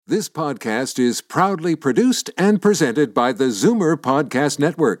This podcast is proudly produced and presented by the Zoomer Podcast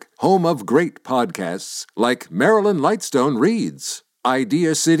Network, home of great podcasts like Marilyn Lightstone Reads,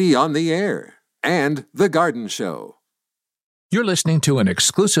 Idea City on the Air, and The Garden Show. You're listening to an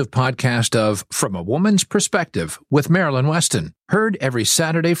exclusive podcast of From a Woman's Perspective with Marilyn Weston, heard every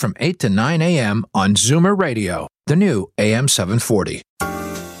Saturday from 8 to 9 a.m. on Zoomer Radio, the new AM 740.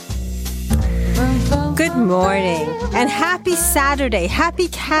 Good morning and happy Saturday. Happy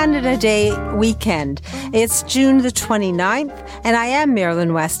Canada Day weekend. It's June the 29th and I am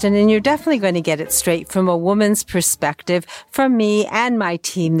Marilyn Weston, and you're definitely going to get it straight from a woman's perspective from me and my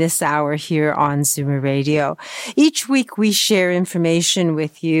team this hour here on Zoomer Radio. Each week we share information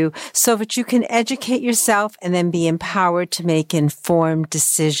with you so that you can educate yourself and then be empowered to make informed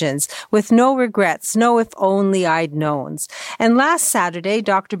decisions with no regrets, no if only I'd knowns. And last Saturday,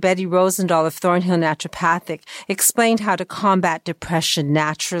 Dr. Betty Rosendahl of Thornhill Naturopathic explained how to combat depression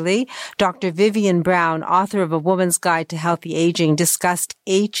naturally. Dr. Vivian Brown, author of A Woman's Guide to Healthy Aging, discussed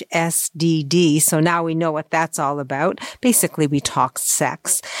HSDD. So now we know what that's all about. Basically, we talked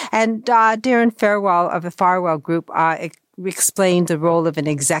sex. And Darren Farwell of the Farwell Group explained the role of an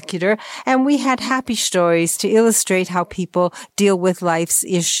executor, and we had happy stories to illustrate how people deal with life's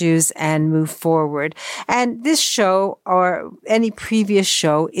issues and move forward. And this show, or any previous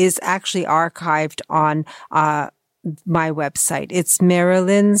show, is actually archived on my website. It's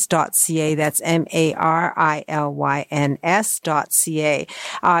marilyns.ca. That's MARILYNS.ca.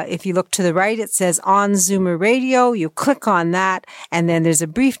 If you look to the right, it says on Zoomer Radio. You click on that, and then there's a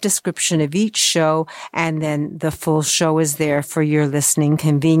brief description of each show, and then the full show is there for your listening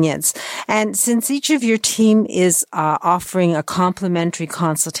convenience. And since each of your team is offering a complimentary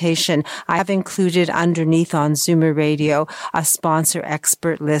consultation, I have included underneath on Zoomer Radio a sponsor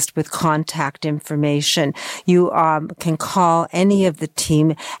expert list with contact information. You can call any of the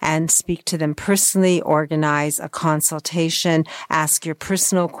team and speak to them personally, organize a consultation, ask your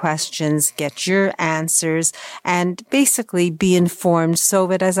personal questions, get your answers, and basically be informed so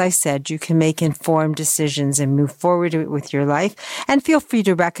that, as I said, you can make informed decisions and move forward with your life. And feel free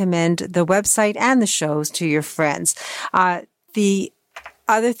to recommend the website and the shows to your friends. The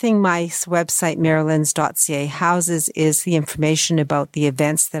other thing my website, marilyns.ca, houses is the information about the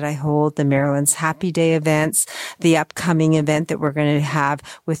events that I hold, the Marilyn's Happy Day events, the upcoming event that we're going to have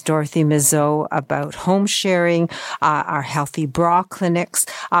with Dorothy Mazeau about home sharing, our Healthy Bra clinics.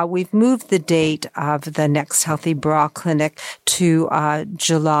 We've moved the date of the next Healthy Bra clinic to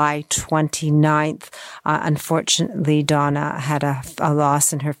July 29th. Unfortunately, Donna had a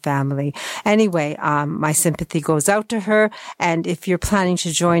loss in her family. Anyway, my sympathy goes out to her, and if you're planning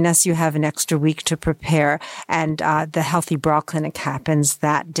to join us, you have an extra week to prepare, and the Healthy Bra Clinic happens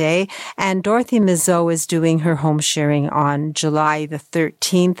that day. And Dorothy Mazeau is doing her home sharing on July the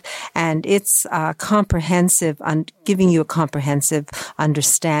 13th, and it's comprehensive, giving you a comprehensive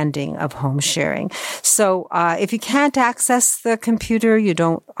understanding of home sharing. So if you can't access the computer,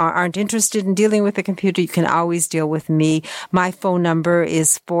 aren't interested in dealing with the computer, you can always deal with me. My phone number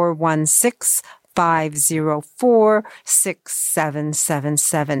is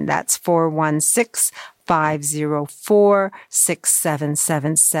 416-504-6777. That's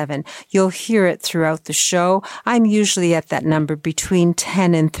 416-504-6777. You'll hear it throughout the show. I'm usually at that number between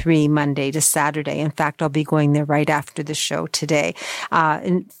 10 and 3 Monday to Saturday. In fact, I'll be going there right after the show today.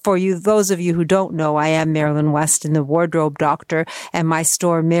 And for you, those of you who don't know, I am Marilyn Weston, the wardrobe doctor, and my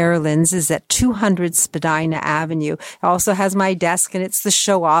store Marilyn's is at 200 Spadina Avenue. It also has my desk, and it's the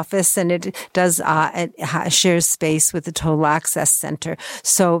show office, and it does it shares space with the Total Access Center.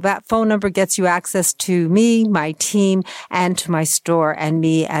 So that phone number gets you access to me, my team, and to my store, and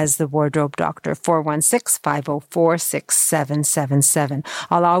me as the wardrobe doctor, 416-504-6777.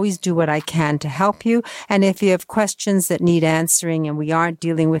 I'll always do what I can to help you. And if you have questions that need answering and we aren't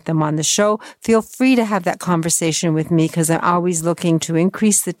dealing with them on the show, feel free to have that conversation with me, because I'm always looking to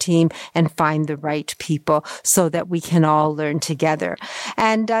increase the team and find the right people so that we can all learn together.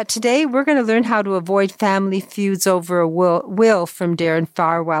 And today we're going to learn how to avoid family feuds over a will from Darren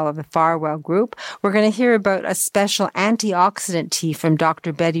Farwell of the Farwell Group. We're going to hear about a special antioxidant tea from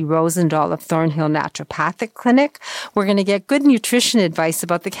Dr. Betty Rosendahl of Thornhill Naturopathic Clinic. We're going to get good nutrition advice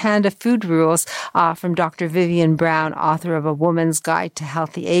about the Canada Food Rules from Dr. Vivian Brown, author of A Woman's Guide to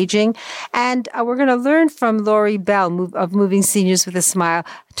Healthy Aging. And we're going to learn from Lori Bell of Moving Seniors with a Smile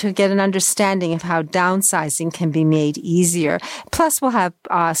to get an understanding of how downsizing can be made easier. Plus, we'll have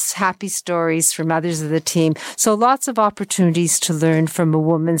happy stories from others of the team. So lots of opportunities to learn from a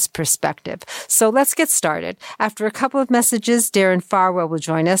woman's perspective. So let's get started. After a couple of messages, Darren Farwell will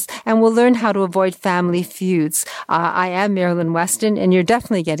join us, and we'll learn how to avoid family feuds. I am Marilyn Weston, and you're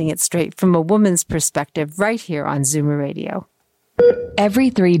definitely getting it straight from a woman's perspective right here on Zoomer Radio.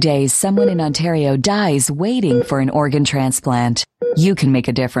 Every 3 days, someone in Ontario dies waiting for an organ transplant. You can make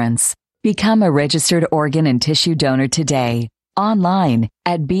a difference. Become a registered organ and tissue donor today. Online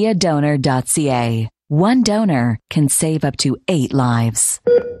at beadonor.ca. One donor can save up to 8 lives.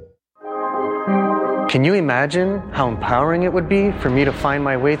 Can you imagine how empowering it would be for me to find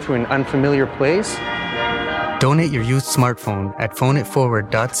my way through an unfamiliar place? Donate your used smartphone at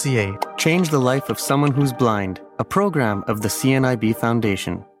phoneitforward.ca. Change the life of someone who's blind. A program of the CNIB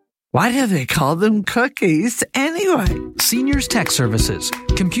Foundation. Why do they call them cookies anyway? Seniors Tech Services.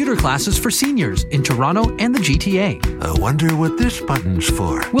 Computer classes for seniors in Toronto and the GTA. I wonder what this button's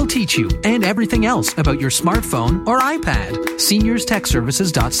for. We'll teach you and everything else about your smartphone or iPad.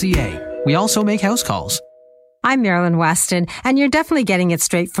 SeniorsTechServices.ca. We also make house calls. I'm Marilyn Weston, and you're definitely getting it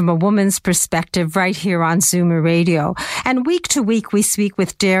straight from a woman's perspective right here on Zoomer Radio. And week to week, we speak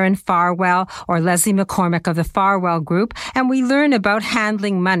with Darren Farwell or Leslie McCormick of the Farwell Group, and we learn about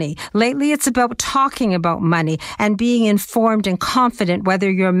handling money. Lately, it's about talking about money and being informed and confident whether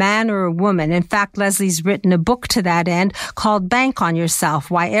you're a man or a woman. In fact, Leslie's written a book to that end called Bank on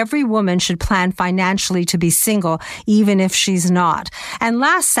Yourself, Why Every Woman Should Plan Financially to Be Single, Even If She's Not. And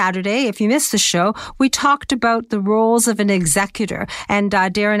last Saturday, if you missed the show, we talked about the roles of an executor, and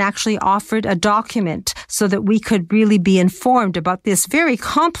Darren actually offered a document so that we could really be informed about this very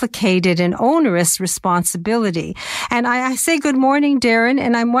complicated and onerous responsibility. And I say good morning, Darren,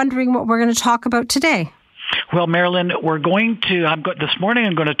 and I'm wondering what we're going to talk about today. Well, Marilyn, this morning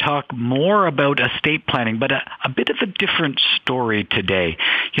I'm going to talk more about estate planning, but a bit of a different story today.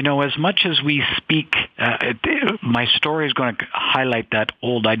 You know, as much as we speak, my story is going to highlight that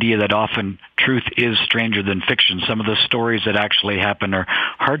old idea that often truth is stranger than fiction. Some of the stories that actually happen are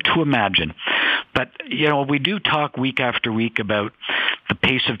hard to imagine. But, you know, we do talk week after week about the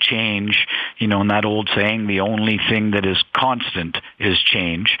pace of change, you know, and that old saying, the only thing that is constant is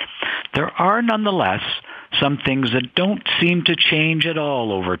change. There are nonetheless some things that don't seem to change at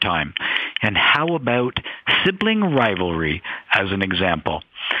all over time. And how about sibling rivalry as an example?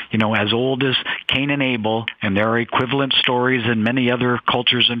 You know, as old as Cain and Abel, and there are equivalent stories in many other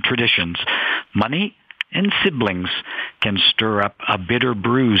cultures and traditions, money and siblings can stir up a bitter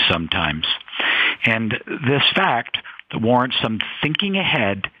brew sometimes. And this fact warrants some thinking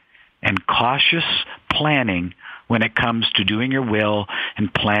ahead and cautious planning when it comes to doing your will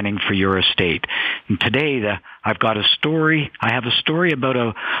and planning for your estate. And today, I've got a story. I have a story about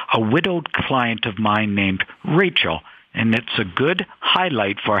a widowed client of mine named Rachel, and it's a good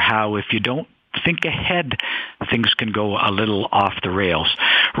highlight for how, if you don't think ahead, things can go a little off the rails.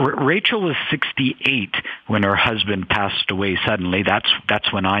 Rachel was 68 when her husband passed away suddenly.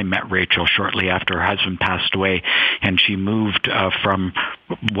 That's when I met Rachel, shortly after her husband passed away, and she moved from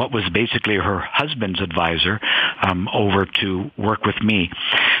what was basically her husband's advisor over to work with me.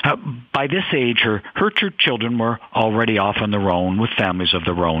 By this age, her two children were already off on their own with families of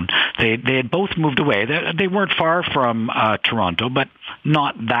their own. They had both moved away. They weren't far from Toronto, but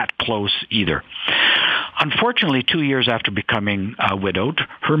not that close either. Unfortunately, 2 years after becoming widowed,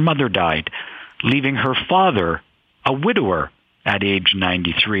 her mother died, leaving her father a widower at age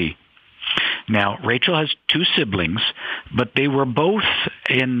 93. Now, Rachel has 2 siblings, but they were both,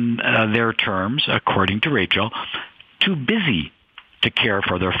 in their terms, according to Rachel, too busy to care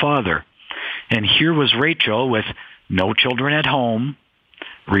for their father. And here was Rachel with no children at home,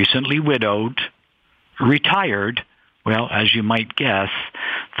 recently widowed, retired. Well, as you might guess,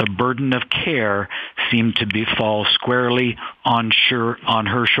 the burden of care seemed to fall squarely on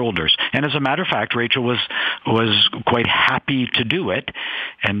her shoulders. And as a matter of fact, Rachel was quite happy to do it,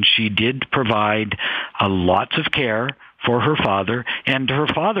 and she did provide lots of care for her father. And her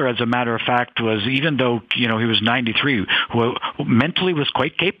father, as a matter of fact, was, even though, you know, he was 93, mentally was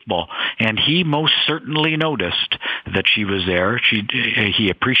quite capable. And he most certainly noticed that she was there.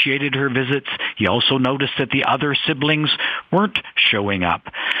 He appreciated her visits. He also noticed that the other siblings weren't showing up.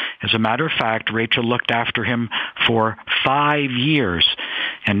 As a matter of fact, Rachel looked after him for 5 years.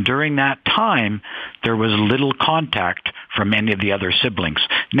 And during that time, there was little contact from any of the other siblings.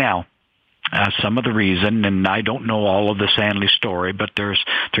 Now, some of the reason, and I don't know all of the Sandley story, but there's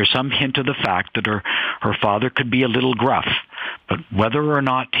some hint of the fact that her father could be a little gruff. But whether or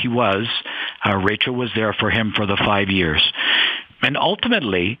not he was, Rachel was there for him for the 5 years. And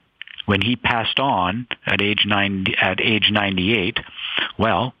ultimately, when he passed on at age 98,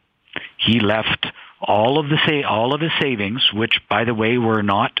 well, he left all of his savings, which, by the way, were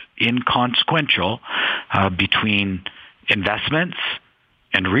not inconsequential, between investments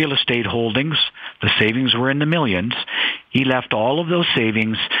and real estate holdings. The savings were in the millions. He left all of those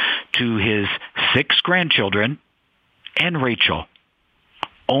savings to his 6 grandchildren and Rachel.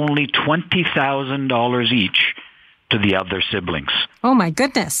 Only $20,000 each to the other siblings. Oh, my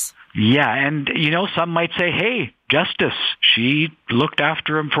goodness. Yeah, and, some might say, hey, justice. She looked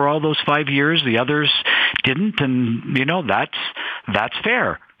after him for all those 5 years. The others didn't, and, that's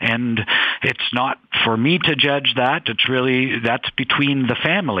fair. And it's not for me to judge that. That's between the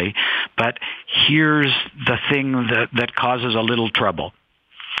family. But here's the thing that causes a little trouble,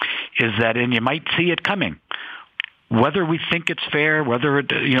 is that, and you might see it coming, whether we think it's fair, whether,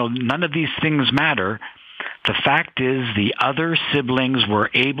 none of these things matter. The fact is the other siblings were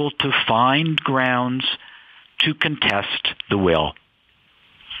able to find grounds to contest the will.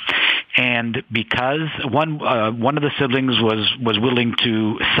 And because one of the siblings was willing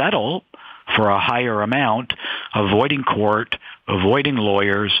to settle for a higher amount, avoiding court, avoiding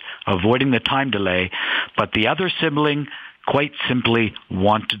lawyers, avoiding the time delay, but the other sibling quite simply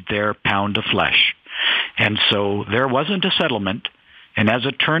wanted their pound of flesh. And so there wasn't a settlement, and as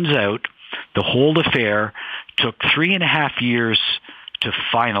it turns out, the whole affair took 3.5 years to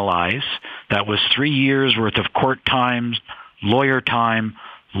finalize. That was 3 years worth of court time, lawyer time,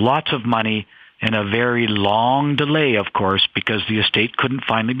 lots of money, and a very long delay, of course, because the estate couldn't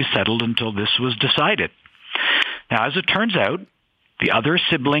finally be settled until this was decided. Now, as it turns out, the other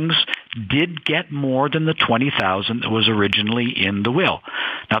siblings did get more than the $20,000 that was originally in the will.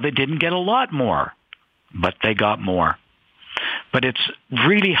 Now, they didn't get a lot more, but they got more. But it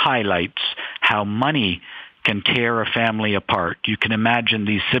really highlights how money can tear a family apart. You can imagine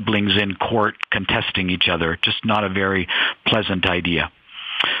these siblings in court contesting each other. Just not a very pleasant idea.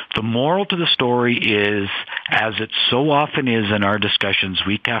 The moral to the story is, as it so often is in our discussions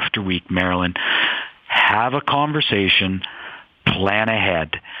week after week, Marilyn, have a conversation, plan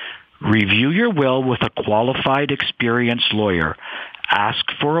ahead. Review your will with a qualified, experienced lawyer. Ask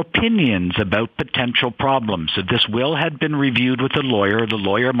for opinions about potential problems. If this will had been reviewed with a lawyer, the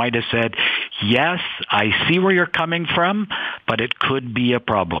lawyer might have said, yes, I see where you're coming from, but it could be a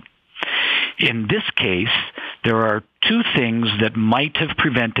problem. In this case, there are 2 things that might have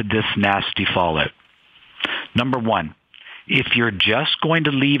prevented this nasty fallout. Number 1, if you're just going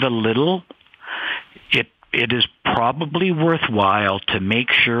to leave a little, it is probably worthwhile to make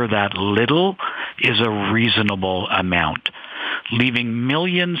sure that little is a reasonable amount. Leaving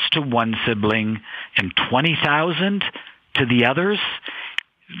millions to one sibling and $20,000 to the others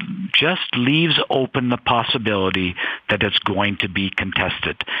just leaves open the possibility that it's going to be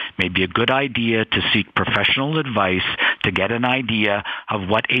contested. Maybe a good idea to seek professional advice to get an idea of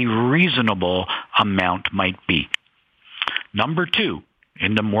what a reasonable amount might be. Number 2,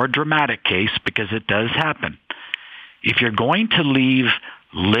 in the more dramatic case, because it does happen, if you're going to leave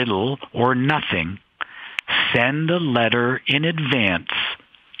little or nothing, send a letter in advance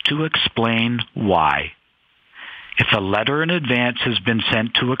to explain why. If a letter in advance has been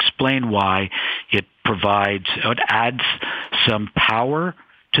sent to explain why, it adds some power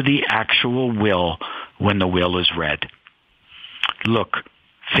to the actual will when the will is read. Look,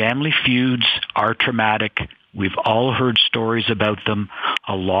 family feuds are traumatic. We've all heard stories about them.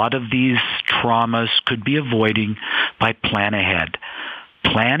 A lot of these traumas could be avoided by plan ahead.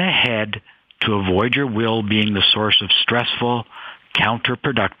 Plan ahead to avoid your will being the source of stressful,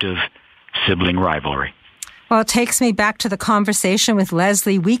 counterproductive sibling rivalry. Well, it takes me back to the conversation with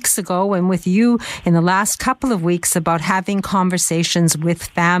Leslie weeks ago and with you in the last couple of weeks about having conversations with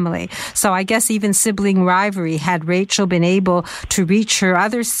family. So I guess even sibling rivalry, had Rachel been able to reach her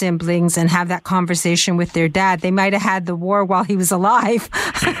other siblings and have that conversation with their dad, they might have had the war while he was alive.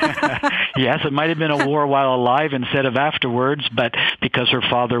 Yes, it might have been a war while alive instead of afterwards, but because her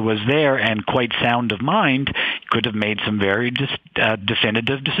father was there and quite sound of mind, could have made some very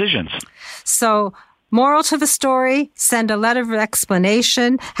definitive decisions. So, moral to the story, send a letter of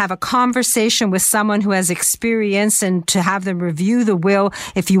explanation, have a conversation with someone who has experience and to have them review the will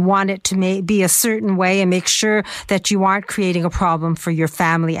if you want it to be a certain way, and make sure that you aren't creating a problem for your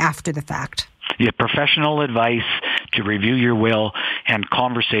family after the fact. Yeah, professional advice to review your will and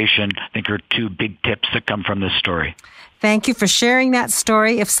conversation, I think, are 2 big tips that come from this story. Thank you for sharing that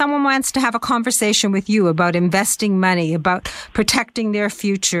story. If someone wants to have a conversation with you about investing money, about protecting their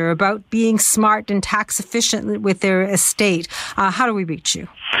future, about being smart and tax efficient with their estate, how do we reach you?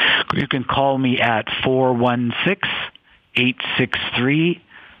 You can call me at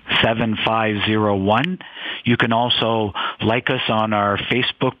 863-7501. You can also like us on our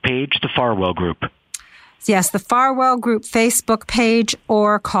Facebook page, The Farwell Group. Yes, the Farwell Group Facebook page,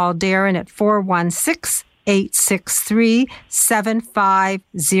 or call Darren at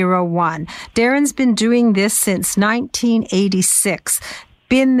 416-863-7501. Darren's been doing this since 1986.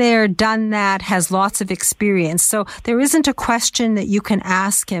 Been there, done that, has lots of experience. So there isn't a question that you can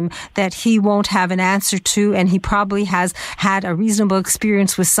ask him that he won't have an answer to, and he probably has had a reasonable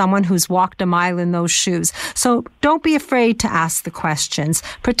experience with someone who's walked a mile in those shoes. So don't be afraid to ask the questions.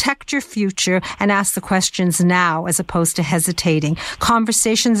 Protect your future and ask the questions now as opposed to hesitating.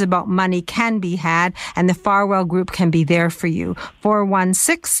 Conversations about money can be had, and the Farwell Group can be there for you.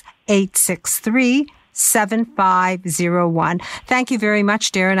 416-863-7501. Thank you very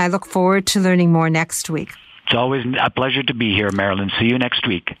much, Darren. I look forward to learning more next week. It's always a pleasure to be here, Marilyn. See you next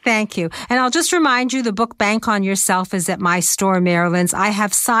week. Thank you. And I'll just remind you, the book Bank on Yourself is at my store, Marilyn's. I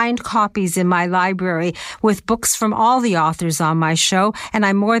have signed copies in my library with books from all the authors on my show, and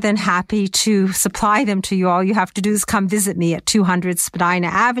I'm more than happy to supply them to you. All you have to do is come visit me at 200 Spadina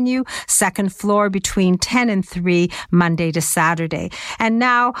Avenue, second floor, between 10 and 3, Monday to Saturday. And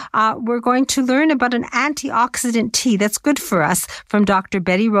now we're going to learn about an antioxidant tea that's good for us from Dr.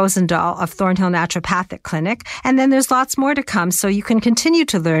 Betty Rosendahl of Thornhill Naturopathic Clinic. And then there's lots more to come, so you can continue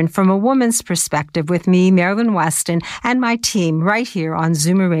to learn from a woman's perspective with me, Marilyn Weston, and my team right here on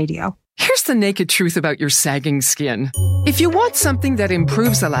Zoomer Radio. Here's the naked truth about your sagging skin. If you want something that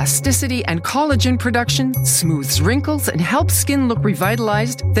improves elasticity and collagen production, smooths wrinkles, and helps skin look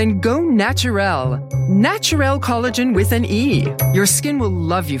revitalized, then go Naturel. Naturel Collagen with an E. Your skin will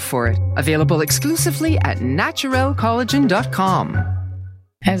love you for it. Available exclusively at naturelcollagen.com.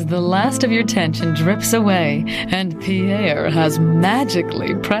 As the last of your tension drips away and Pierre has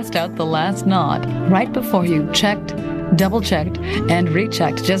magically pressed out the last knot right before you checked, double-checked, and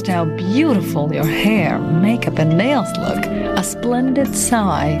rechecked just how beautiful your hair, makeup, and nails look, a splendid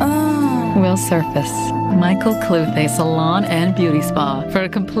sigh will surface. Michael Cluthe Salon and Beauty Spa. For a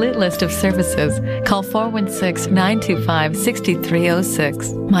complete list of services, call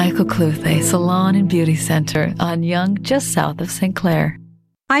 416-925-6306. Michael Cluthe Salon and Beauty Center on Yonge, just south of St. Clair.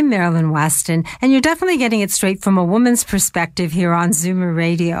 I'm Marilyn Weston, and you're definitely getting it straight from a woman's perspective here on Zoomer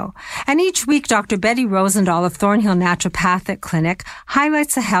Radio. And each week, Dr. Betty Rosendahl of Thornhill Naturopathic Clinic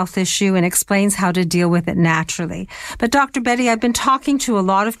highlights a health issue and explains how to deal with it naturally. But Dr. Betty, I've been talking to a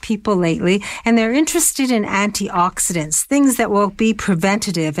lot of people lately, and they're interested in antioxidants, things that will be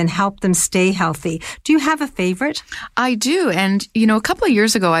preventative and help them stay healthy. Do you have a favorite? I do. And, a couple of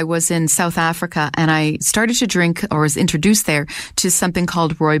years ago, I was in South Africa, and I started to drink, or was introduced there, to something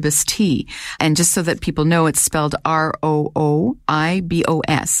called Rooibos tea. And just so that people know, it's spelled Rooibos.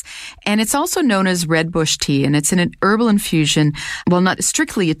 And it's also known as red bush tea, and it's an herbal infusion. Well, not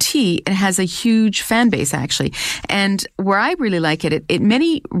strictly a tea. It has a huge fan base, actually. And where I really like it,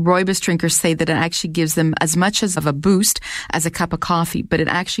 many Rooibos drinkers say that it actually gives them as much of a boost as a cup of coffee, but it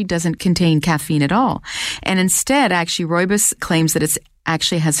actually doesn't contain caffeine at all. And instead, actually, Rooibos claims that it's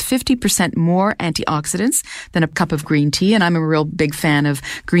actually has 50% more antioxidants than a cup of green tea. And I'm a real big fan of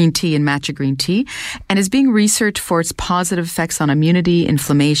green tea and matcha green tea, and is being researched for its positive effects on immunity,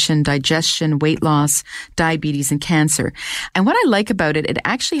 inflammation, digestion, weight loss, diabetes, and cancer. And what I like about it, it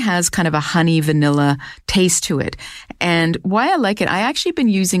actually has kind of a honey vanilla taste to it. And why I like it, I actually been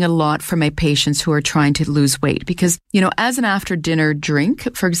using a lot for my patients who are trying to lose weight because, as an after dinner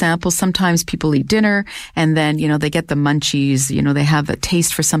drink, for example, sometimes people eat dinner and then, they get the munchies, they have a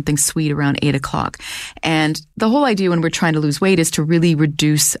taste for something sweet around 8 o'clock. And the whole idea when we're trying to lose weight is to really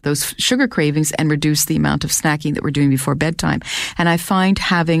reduce those sugar cravings and reduce the amount of snacking that we're doing before bedtime. And I find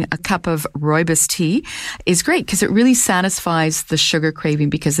having a cup of Rooibos tea is great because it really satisfies the sugar craving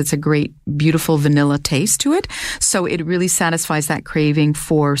because it's a great, beautiful vanilla taste to it. So it really satisfies that craving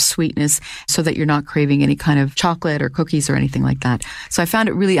for sweetness so that you're not craving any kind of chocolate or cookies or anything like that. So I found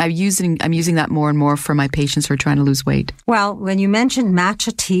it really, I'm using that more and more for my patients who are trying to lose weight. Well, when you mentioned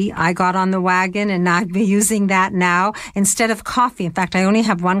matcha tea, I got on the wagon and I've been using that now instead of coffee. In fact, I only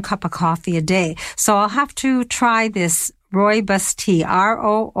have 1 cup of coffee a day. So I'll have to try this Rooibos tea,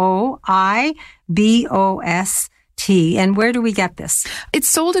 Rooibos tea. And where do we get this? It's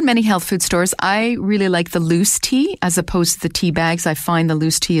sold in many health food stores. I really like the loose tea as opposed to the tea bags. I find the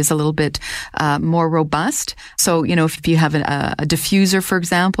loose tea is a little bit more robust. So, if you have a diffuser, for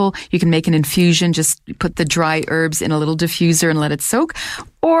example, you can make an infusion, just put the dry herbs in a little diffuser and let it soak.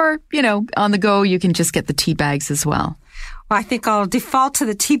 Or, on the go, you can just get the tea bags as well. I think I'll default to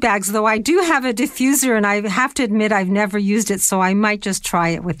the tea bags, though I do have a diffuser, and I have to admit I've never used it, so I might just try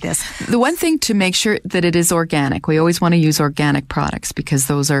it with this. The one thing to make sure that it is organic. We always want to use organic products because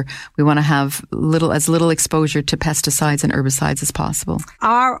we want to have as little exposure to pesticides and herbicides as possible.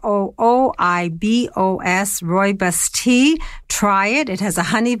 ROOIBOS, Rooibos tea. Try it. It has a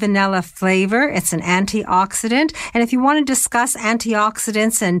honey vanilla flavor. It's an antioxidant. And if you want to discuss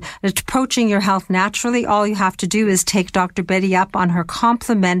antioxidants and approaching your health naturally, all you have to do is take Dr. Betty up on her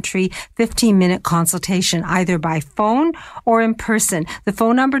complimentary 15-minute consultation, either by phone or in person. The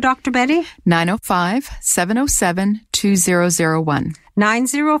phone number, Dr. Betty? 905-707-2001.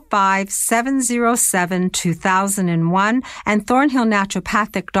 905-707-2001, and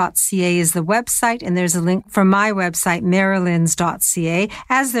thornhillnaturopathic.ca is the website, and there's a link from my website, marilyns.ca,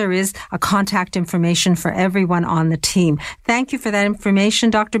 as there is a contact information for everyone on the team. Thank you for that information,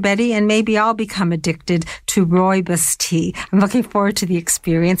 Dr. Betty, and maybe I'll become addicted to Rooibos tea. I'm looking forward to the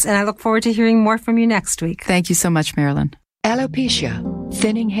experience, and I look forward to hearing more from you next week. Thank you so much, Marilyn. Alopecia,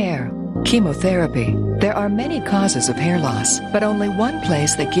 thinning hair, chemotherapy. There are many causes of hair loss, but only one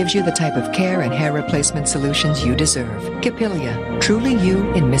place that gives you the type of care and hair replacement solutions you deserve. Capilia, Truly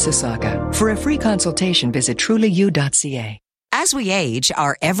You in Mississauga. For a free consultation, visit trulyu.ca. As we age,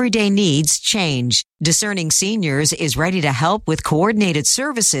 our everyday needs change. Discerning Seniors is ready to help with coordinated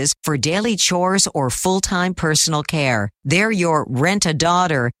services for daily chores or full-time personal care. They're your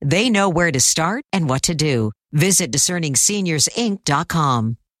rent-a-daughter. They know where to start and what to do. Visit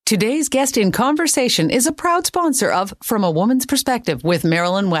discerningseniorsinc.com. Today's guest in conversation is a proud sponsor of From a Woman's Perspective with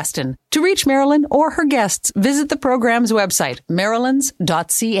Marilyn Weston. To reach Marilyn or her guests, visit the program's website,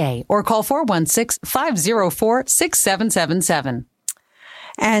 marilyns.ca, or call 416-504-6777.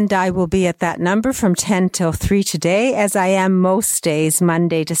 And I will be at that number from 10 till 3 today, as I am most days,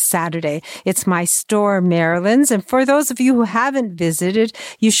 Monday to Saturday. It's my store, Marilyns. And for those of you who haven't visited,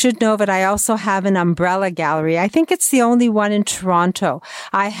 you should know that I also have an umbrella gallery. I think it's the only one in Toronto.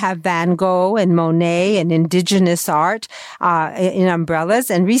 I have Van Gogh and Monet and Indigenous art in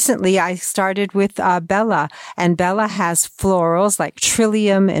umbrellas. And recently I started with Bella. And Bella has florals like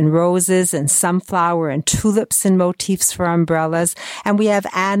trillium and roses and sunflower and tulips and motifs for umbrellas. And we have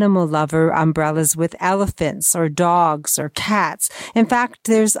animal lover umbrellas with elephants or dogs or cats. In fact,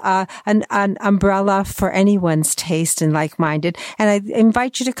 there's an umbrella for anyone's taste and like-minded. And I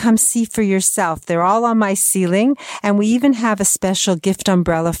invite you to come see for yourself. They're all on my ceiling. And we even have a special gift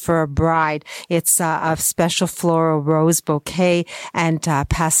umbrella for a bride. It's a special floral rose bouquet and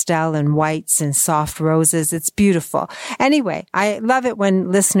pastel and whites and soft roses. It's beautiful. Anyway, I love it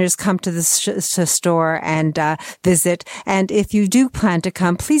when listeners come to the store and visit. And if you do plan to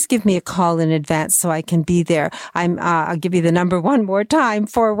come, please give me a call in advance so I can be there. I'll give you the number one more time,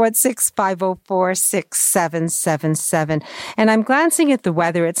 416-504-6777. And I'm glancing at the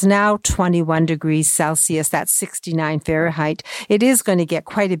weather. It's now 21 degrees Celsius. That's 69 Fahrenheit. It is going to get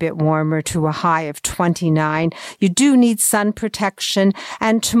quite a bit warmer to a high of 29. You do need sun protection.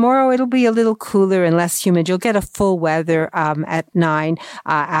 And tomorrow it'll be a little cooler and less humid. You'll get a full weather at 9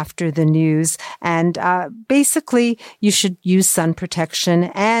 after the news. And basically, you should use sun protection.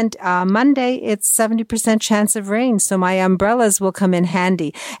 And Monday, it's 70% chance of rain. So my umbrellas will come in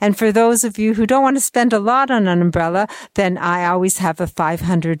handy. And for those of you who don't want to spend a lot on an umbrella, then I always have a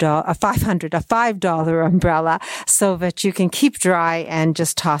 $5 umbrella so that you can keep dry and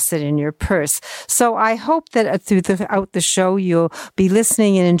just toss it in your purse. So I hope that throughout the show, you'll be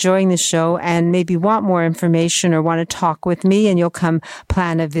listening and enjoying the show and maybe want more information or want to talk with me, and you'll come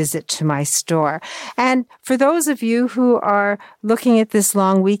plan a visit to my store. And for those of you who are looking at this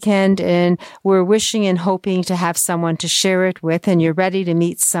long weekend and we're wishing and hoping to have someone to share it with, and you're ready to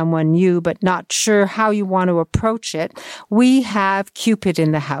meet someone new but not sure how you want to approach it, we have Cupid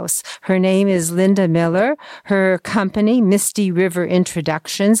in the house. Her name is Linda Miller. Her company, Misty River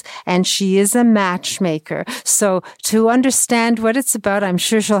Introductions, and she is a matchmaker. So to understand what it's about, I'm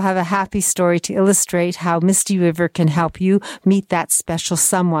sure she'll have a happy story to illustrate how Misty River can help you meet that special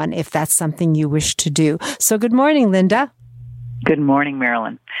someone if that's something you wish to do. So good morning, Linda. Good morning,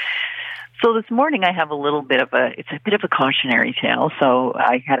 Marilyn. So this morning I have a bit of a cautionary tale. So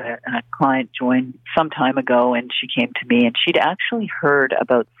I had a client join some time ago, and she came to me and she'd actually heard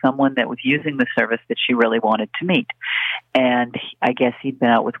about someone that was using the service that she really wanted to meet. And I guess he'd been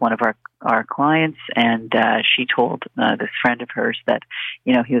out with one of our clients, and she told this friend of hers that,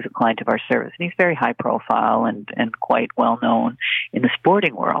 he was a client of our service. And he's very high profile and quite well known in the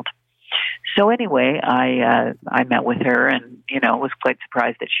sporting world. So anyway, I met with her and, was quite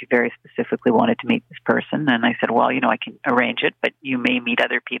surprised that she very specifically wanted to meet this person. And I said, well, I can arrange it, but you may meet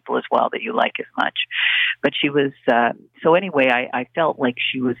other people as well that you like as much. But she was, so anyway, I felt like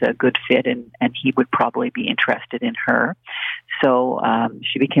she was a good fit and he would probably be interested in her. So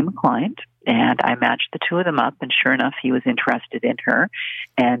she became a client. And I matched the two of them up, and sure enough, he was interested in her.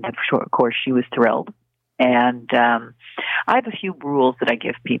 And of course, she was thrilled. And I have a few rules that I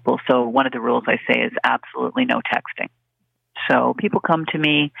give people. So one of the rules I say is absolutely no texting. So people come to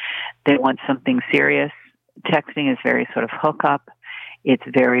me, they want something serious. Texting is very sort of hookup. It's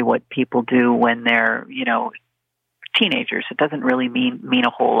very what people do when they're, teenagers. It doesn't really mean a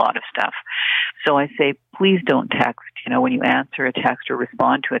whole lot of stuff. So I say, please don't text. When you answer a text or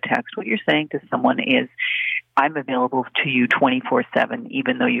respond to a text, what you're saying to someone is, I'm available to you 24/7,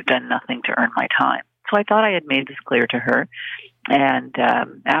 even though you've done nothing to earn my time. So I thought I had made this clear to her. And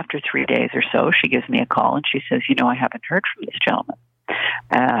after 3 days or so, she gives me a call and she says, I haven't heard from this gentleman.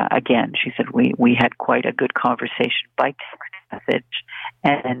 Again, she said, we had quite a good conversation by text message.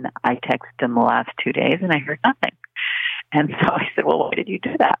 And I texted him the last 2 days and I heard nothing. And so I said, well, why did you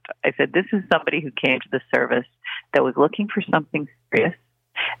do that? I said, this is somebody who came to the service that was looking for something serious.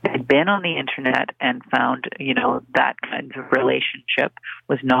 They'd been on the internet and found, that kind of relationship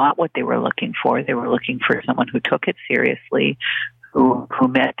was not what they were looking for. They were looking for someone who took it seriously, who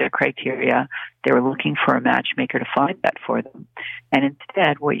met their criteria. They were looking for a matchmaker to find that for them. And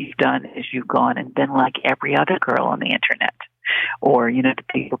instead, what you've done is you've gone and been like every other girl on the internet, or, the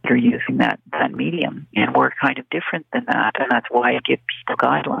people that are using that medium. And we're kind of different than that. And that's why I give people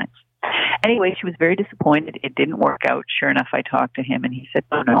guidelines. Anyway, she was very disappointed. It didn't work out. Sure enough, I talked to him and he said,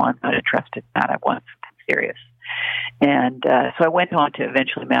 no, I'm not interested in that. I want something serious. And so I went on to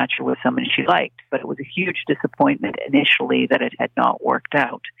eventually match her with someone she liked, but it was a huge disappointment initially that it had not worked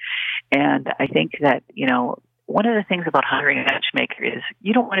out. And I think that, one of the things about hiring a matchmaker is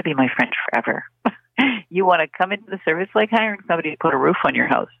you don't want to be my friend forever. You want to come into the service like hiring somebody to put a roof on your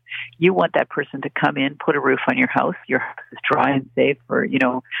house. You want that person to come in, put a roof on your house. Your house is dry and safe for,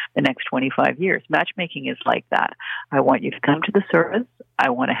 the next 25 years. Matchmaking is like that. I want you to come to the service. I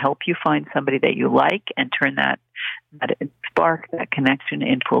want to help you find somebody that you like and turn that spark, that connection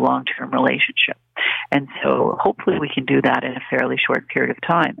into a long-term relationship. And so hopefully we can do that in a fairly short period of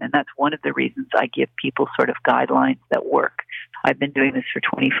time. And that's one of the reasons I give people sort of guidelines that work. I've been doing this for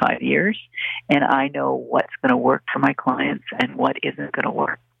 25 years, and I know what's going to work for my clients and what isn't going to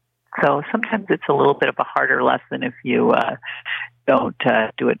work. So sometimes it's a little bit of a harder lesson if you don't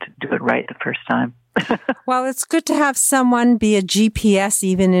do it right the first time. Well, it's good to have someone be a GPS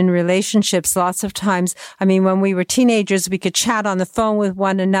even in relationships. Lots of times, when we were teenagers, we could chat on the phone with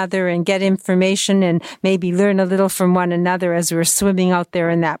one another and get information and maybe learn a little from one another as we were swimming out there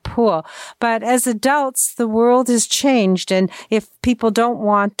in that pool. But as adults, the world has changed. And if people don't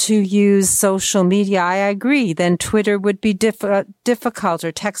want to use social media, I agree, then Twitter would be difficult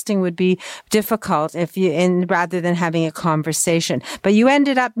or texting would be difficult rather than having a conversation. But you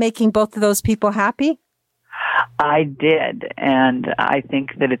ended up making both of those people happy? I did, and I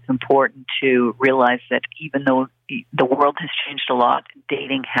think that it's important to realize that even though the world has changed a lot,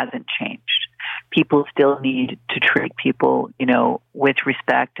 dating hasn't changed. People still need to treat people, with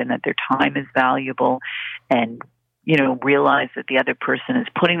respect and that their time is valuable and, realize that the other person is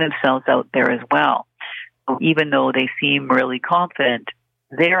putting themselves out there as well. So even though they seem really confident,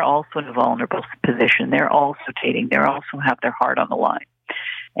 they're also in a vulnerable position. They're also dating. They also have their heart on the line.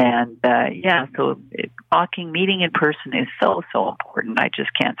 And, so meeting in person is so, so important. I just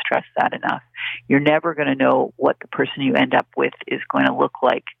can't stress that enough. You're never going to know what the person you end up with is going to look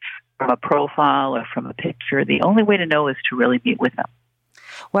like from a profile or from a picture. The only way to know is to really meet with them.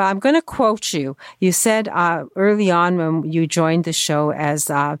 Well, I'm going to quote you. You said early on when you joined the show as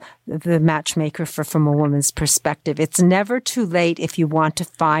the matchmaker From a Woman's Perspective, it's never too late if you want to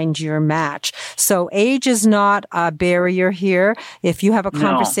find your match. So age is not a barrier here. If you have a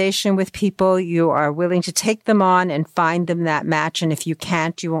conversation with people, you are willing to take them on and find them that match. And if you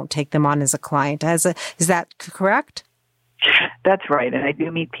can't, you won't take them on as a client. Is that correct? That's right. And I do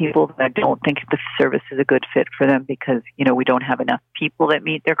meet people that don't think the service is a good fit for them because, we don't have enough people that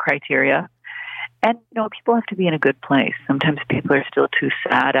meet their criteria. And, people have to be in a good place. Sometimes people are still too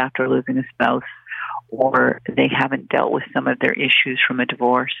sad after losing a spouse, or they haven't dealt with some of their issues from a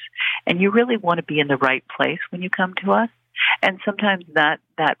divorce. And you really want to be in the right place when you come to us. And sometimes that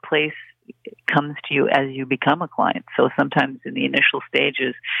place comes to you as you become a client. So sometimes in the initial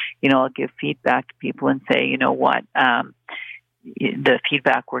stages, I'll give feedback to people and say, the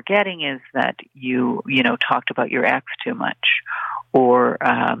feedback we're getting is that you talked about your ex too much, or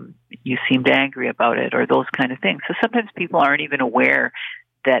you seemed angry about it, or those kind of things. So sometimes people aren't even aware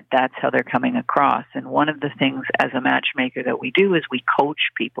that that's how they're coming across. And one of the things as a matchmaker that we do is we coach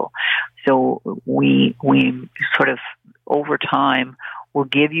people. So we sort of over time will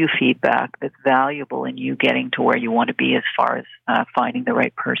give you feedback that's valuable in you getting to where you want to be as far as finding the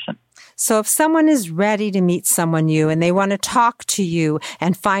right person. So if someone is ready to meet someone new and they want to talk to you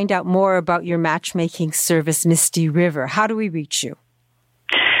and find out more about your matchmaking service, Misty River, how do we reach you?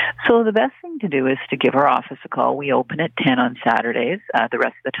 So the best thing to do is to give our office a call. We open at 10 on Saturdays. The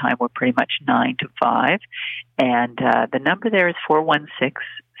rest of the time, we're pretty much 9 to 5. And the number there is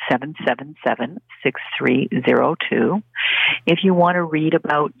 416-777-6302. If you want to read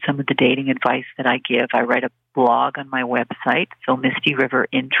about some of the dating advice that I give, I write a blog on my website, so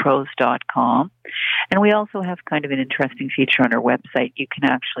mistyriverintro's.com. And we also have kind of an interesting feature on our website. You can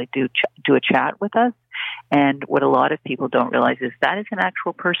actually do a chat with us. And what a lot of people don't realize is that is an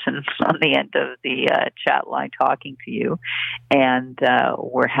actual person on the end of the chat line talking to you. And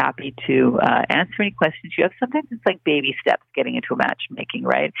we're happy to answer any questions you have. Sometimes it's like baby steps getting into a matchmaking,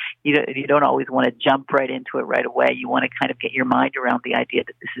 right? You don't always want to jump right into it right away. You want to kind of get your mind around the idea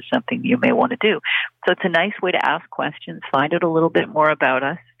that this is something you may want to do. So it's a nice way to ask questions, find out a little bit more about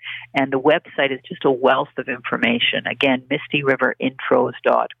us. And the website is just a wealth of information. Again,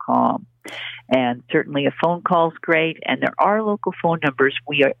 mistyriverintro's.com. And certainly a phone call is great. And there are local phone numbers.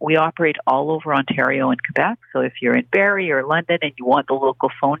 We operate all over Ontario and Quebec. So if you're in Barrie or London and you want the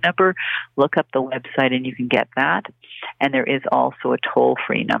local phone number, look up the website and you can get that. And there is also a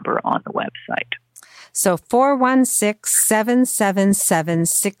toll-free number on the website. So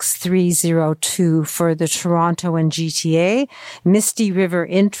 416-777-6302 for the Toronto and GTA.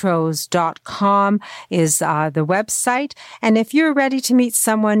 MistyRiverIntros.com is the website. And if you're ready to meet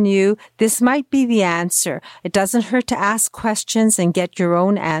someone new, this might be the answer. It doesn't hurt to ask questions and get your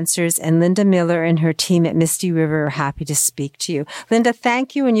own answers. And Linda Miller and her team at Misty River are happy to speak to you. Linda,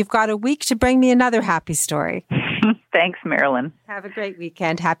 thank you. And you've got a week to bring me another happy story. Thanks, Marilyn. Have a great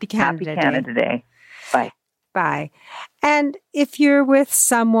weekend. Happy Canada Day. Bye. Bye. And if you're with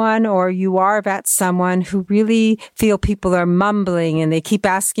someone or you are at someone who really feel people are mumbling and they keep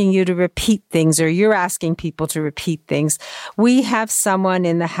asking you to repeat things or you're asking people to repeat things, we have someone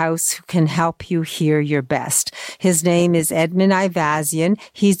in the house who can help you hear your best. His name is Edmund Ivazian.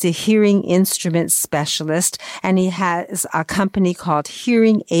 He's a hearing instrument specialist and he has a company called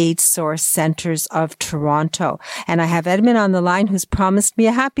Hearing Aid Source Centers of Toronto. And I have Edmund on the line who's promised me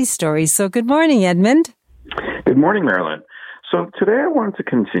a happy story. So good morning, Edmund. Good morning, Marilyn. So today I wanted to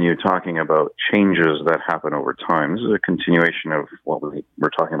continue talking about changes that happen over time. This is a continuation of what we were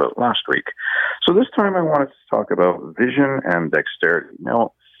talking about last week. So this time I wanted to talk about vision and dexterity.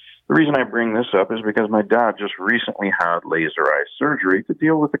 Now, the reason I bring this up is because my dad just recently had laser eye surgery to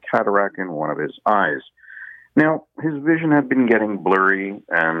deal with a cataract in one of his eyes. Now, his vision had been getting blurry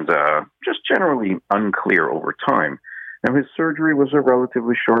and just generally unclear over time. Now, his surgery was a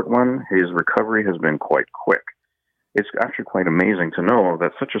relatively short one. His recovery has been quite quick. It's actually quite amazing to know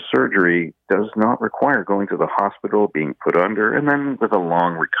that such a surgery does not require going to the hospital, being put under, and then with a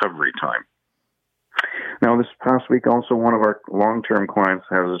long recovery time. Now, this past week, also, one of our long-term clients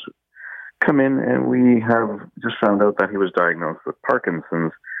has come in, and we have just found out that he was diagnosed with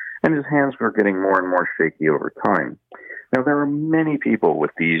Parkinson's, and his hands were getting more and more shaky over time. Now, there are many people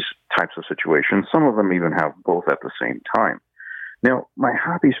with these types of situations. Some of them even have both at the same time. Now, my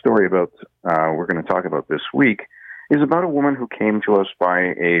happy story about we're going to talk about this week is about a woman who came to us by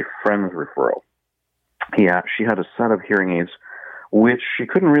a friend's referral. She had a set of hearing aids which she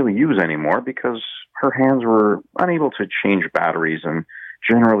couldn't really use anymore because her hands were unable to change batteries and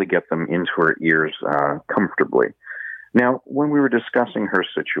generally get them into her ears comfortably. Now, when we were discussing her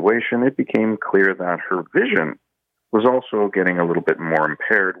situation, it became clear that her vision was also getting a little bit more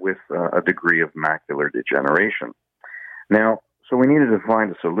impaired with a degree of macular degeneration. Now, so we needed to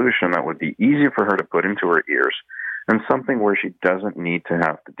find a solution that would be easy for her to put into her ears and something where she doesn't need to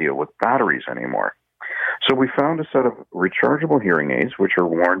have to deal with batteries anymore. So we found a set of rechargeable hearing aids, which are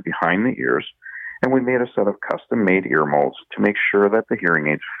worn behind the ears, and we made a set of custom-made ear molds to make sure that the hearing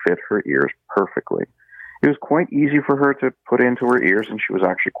aids fit her ears perfectly. It was quite easy for her to put into her ears, and she was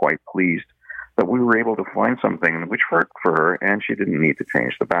actually quite pleased that we were able to find something which worked for her and she didn't need to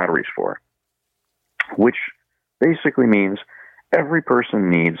change the batteries for, which basically means every person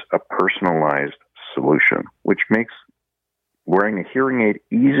needs a personalized solution, which makes wearing a hearing aid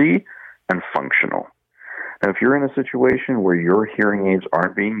easy and functional. Now, if you're in a situation where your hearing aids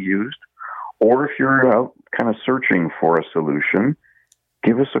aren't being used, or if you're out kind of searching for a solution,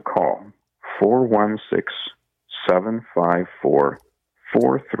 give us a call, 416-754-5800.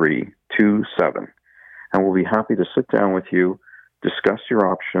 4327. And we'll be happy to sit down with you, discuss your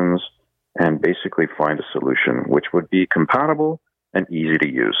options, and basically find a solution which would be compatible and easy to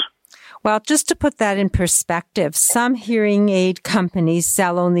use. Well, just to put that in perspective, some hearing aid companies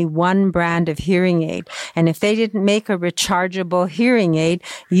sell only one brand of hearing aid. And if they didn't make a rechargeable hearing aid,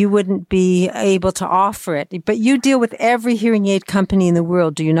 you wouldn't be able to offer it. But you deal with every hearing aid company in the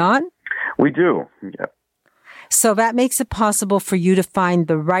world, do you not? We do, yeah. So that makes it possible for you to find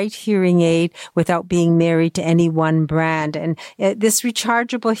the right hearing aid without being married to any one brand. And this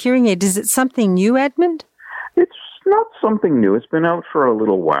rechargeable hearing aid, is it something new, Edmund? It's not something new. It's been out for a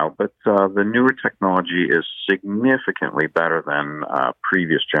little while, but the newer technology is significantly better than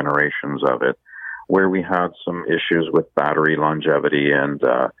previous generations of it, where we had some issues with battery longevity and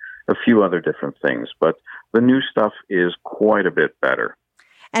a few other different things. But the new stuff is quite a bit better.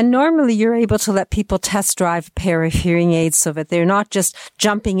 And normally you're able to let people test drive a pair of hearing aids so that they're not just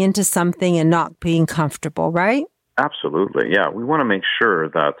jumping into something and not being comfortable, right? Absolutely, yeah. We want to make sure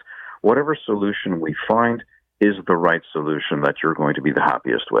that whatever solution we find is the right solution that you're going to be the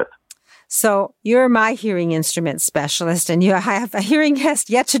happiest with. So you're my hearing instrument specialist, and I have a hearing test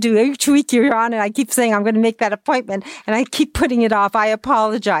yet to do. Each week you're on, and I keep saying I'm going to make that appointment, and I keep putting it off. I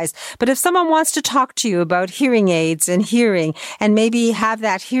apologize. But if someone wants to talk to you about hearing aids and hearing, and maybe have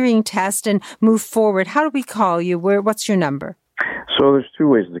that hearing test and move forward, how do we call you? What's your number? So there's two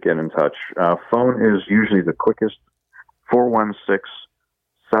ways to get in touch. Phone is usually the quickest,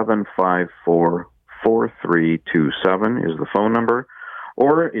 416-754-4327 is the phone number.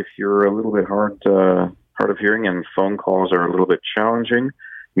 Or if you're a little bit hard of hearing and phone calls are a little bit challenging,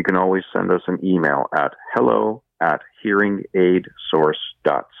 you can always send us an email at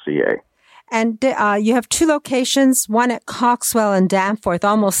hello@hearingaidsource.ca. And you have two locations, one at Coxwell and Danforth,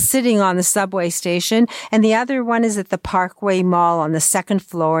 almost sitting on the subway station, and the other one is at the Parkway Mall on the second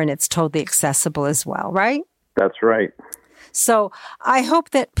floor, and it's totally accessible as well, right? That's right. So I hope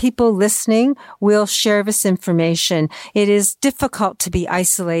that people listening will share this information. It is difficult to be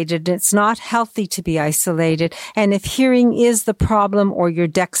isolated. It's not healthy to be isolated. And if hearing is the problem, or your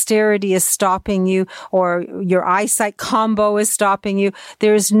dexterity is stopping you, or your eyesight combo is stopping you,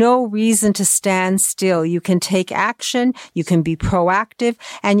 there is no reason to stand still. You can take action, you can be proactive,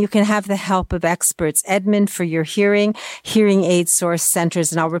 and you can have the help of experts. Edmund, for your hearing aid source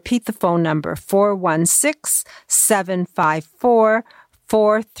centers. And I'll repeat the phone number, 416-754-4327.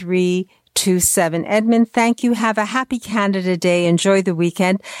 Edmund, thank you. Have a happy Canada Day. Enjoy the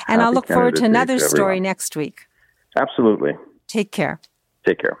weekend. And I'll look forward to another story next week. Absolutely. Take care.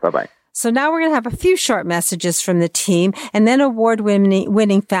 Take care. Bye-bye. So now we're going to have a few short messages from the team, and then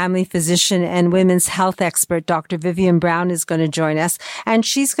award-winning family physician and women's health expert Dr. Vivian Brown is going to join us, and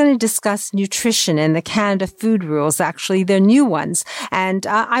she's going to discuss nutrition and the Canada food rules, actually the new ones. And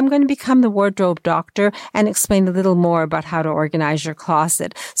I'm going to become the wardrobe doctor and explain a little more about how to organize your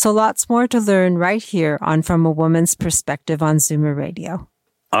closet. So lots more to learn right here on From a Woman's Perspective on Zoomer Radio.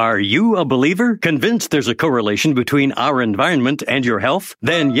 Are you a believer? Convinced there's a correlation between our environment and your health?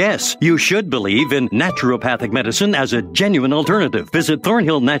 Then yes, you should believe in naturopathic medicine as a genuine alternative. Visit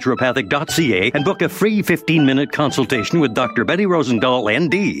thornhillnaturopathic.ca and book a free 15-minute consultation with Dr. Betty Rosendahl,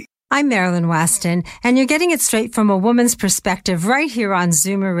 ND. I'm Marilyn Weston, and you're getting it straight from a woman's perspective right here on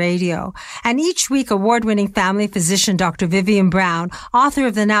Zoomer Radio. And each week, award-winning family physician Dr. Vivian Brown, author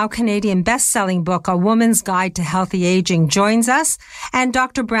of the now Canadian best-selling book, A Woman's Guide to Healthy Aging, joins us. And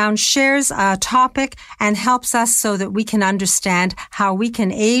Dr. Brown shares a topic and helps us so that we can understand how we can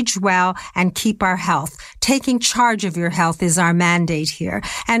age well and keep our health. Taking charge of your health is our mandate here.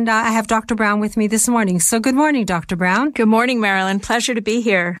 And I have Dr. Brown with me this morning. So good morning, Dr. Brown. Good morning, Marilyn. Pleasure to be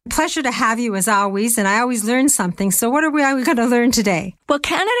here. Pleasure to have you as always, and I always learn something. So what are we going to learn today? Well,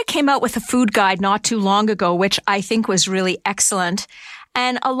 Canada came out with a food guide not too long ago, which I think was really excellent.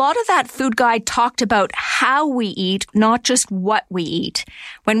 And a lot of that food guide talked about how we eat, not just what we eat.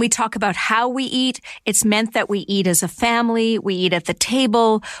 When we talk about how we eat, it's meant that we eat as a family, we eat at the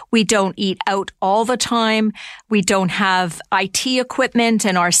table, we don't eat out all the time, we don't have IT equipment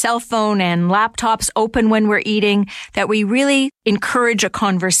and our cell phone and laptops open when we're eating, that we really encourage a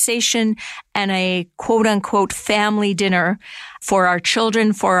conversation and a quote-unquote family dinner for our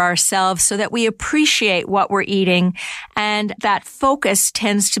children, for ourselves, so that we appreciate what we're eating, and that focus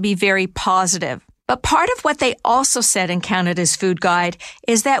tends to be very positive. But part of what they also said in Canada's food guide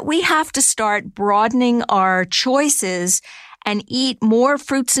is that we have to start broadening our choices and eat more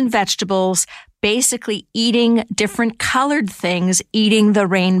fruits and vegetables, basically eating different colored things, eating the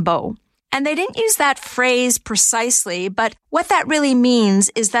rainbow. And they didn't use that phrase precisely, but what that really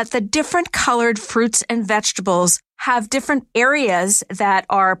means is that the different colored fruits and vegetables have different areas that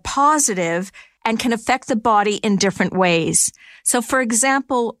are positive and can affect the body in different ways. So for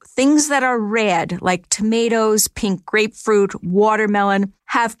example, things that are red, like tomatoes, pink grapefruit, watermelon,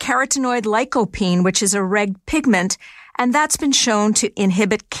 have carotenoid lycopene, which is a red pigment, and that's been shown to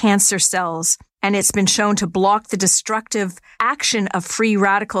inhibit cancer cells. And it's been shown to block the destructive action of free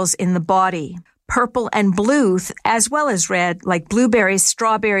radicals in the body. Purple and blue, as well as red, like blueberries,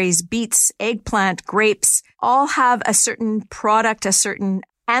 strawberries, beets, eggplant, grapes, all have a certain product, a certain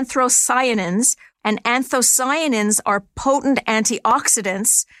anthocyanins, and anthocyanins are potent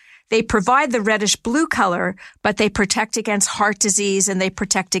antioxidants. They provide the reddish blue color, but they protect against heart disease and they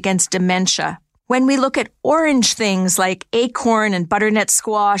protect against dementia. When we look at orange things like acorn and butternut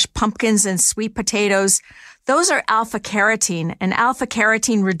squash, pumpkins and sweet potatoes, those are alpha-carotene, and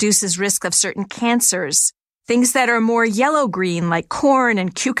alpha-carotene reduces risk of certain cancers. Things that are more yellow-green, like corn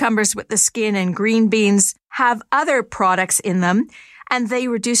and cucumbers with the skin and green beans, have other products in them, and they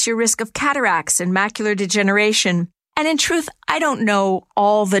reduce your risk of cataracts and macular degeneration. And in truth, I don't know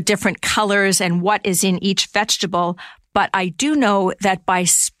all the different colors and what is in each vegetable, but I do know that by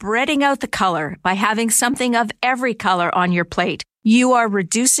spreading out the color, by having something of every color on your plate, you are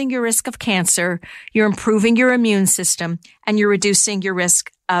reducing your risk of cancer, you're improving your immune system, and you're reducing your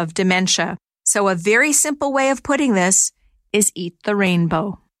risk of dementia. So a very simple way of putting this is eat the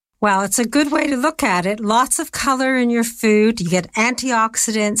rainbow. Well, it's a good way to look at it. Lots of color in your food. You get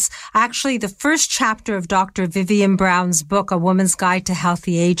antioxidants. Actually, the first chapter of Dr. Vivian Brown's book, A Woman's Guide to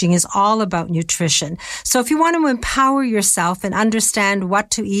Healthy Aging, is all about nutrition. So if you want to empower yourself and understand what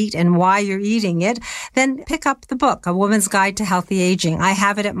to eat and why you're eating it, then pick up the book, A Woman's Guide to Healthy Aging. I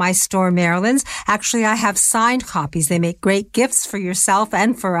have it at my store, Maryland's. Actually, I have signed copies. They make great gifts for yourself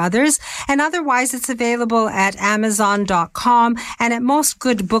and for others. And otherwise, it's available at Amazon.com and at most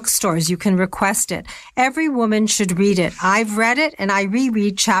good bookstores. You can request it. Every woman should read it. I've read it and I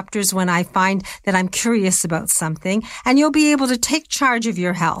reread chapters when I find that I'm curious about something, and you'll be able to take charge of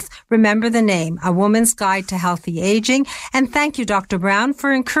your health. Remember the name, A Woman's Guide to Healthy Aging. And thank you, Dr. Brown,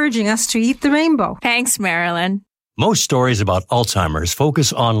 for encouraging us to eat the rainbow. Thanks, Marilyn. Most stories about Alzheimer's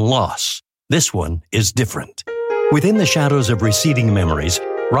focus on loss. This one is different. Within the shadows of receding memories,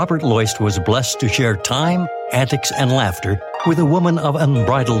 Robert Loist was blessed to share time, antics, and laughter with a woman of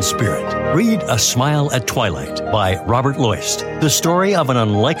unbridled spirit. Read A Smile at Twilight by Robert Loist, the story of an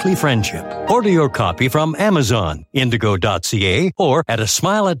unlikely friendship. Order your copy from Amazon, indigo.ca, or at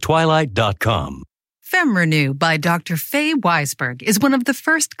asmileattwilight.com. FemRenew by Dr. Faye Weisberg is one of the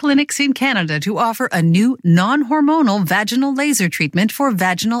first clinics in Canada to offer a new non-hormonal vaginal laser treatment for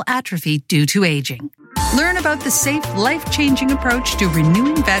vaginal atrophy due to aging. Learn about the safe, life-changing approach to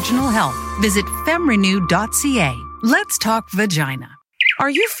renewing vaginal health. Visit femrenew.ca. Let's talk vagina. Are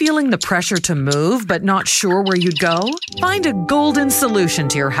you feeling the pressure to move but not sure where you'd go? Find a golden solution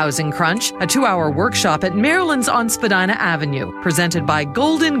to your housing crunch. A 2-hour workshop at Maryland's on Spadina Avenue, presented by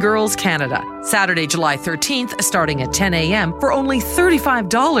Golden Girls Canada. Saturday, July 13th, starting at 10 a.m. for only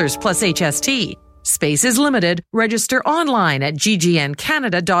 $35 plus HST. Space is limited. Register online at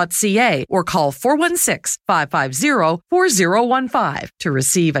ggncanada.ca or call 416-550-4015 to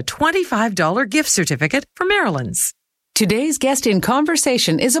receive a $25 gift certificate from Maryland's. Today's guest in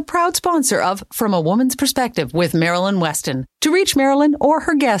conversation is a proud sponsor of From a Woman's Perspective with Marilyn Weston. To reach Marilyn or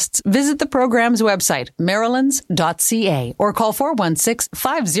her guests, visit the program's website, marylands.ca, or call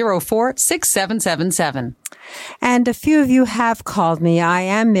 416-504-6777. And a few of you have called me. I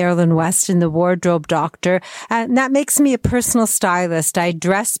am Marilyn Weston, the wardrobe doctor, and that makes me a personal stylist. I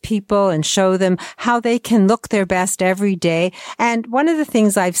dress people and show them how they can look their best every day. And one of the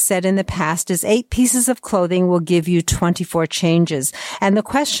things I've said in the past is 8 pieces of clothing will give you 24 changes. And the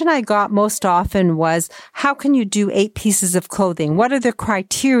question I got most often was, how can you do 8 pieces of clothing? What are the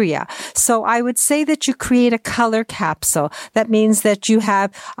criteria? So I would say that you create a color capsule. That means that you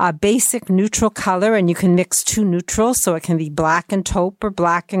have a basic neutral color, and you can mix 2 neutrals, so it can be black and taupe or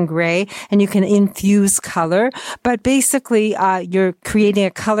black and gray, and you can infuse color. But basically, you're creating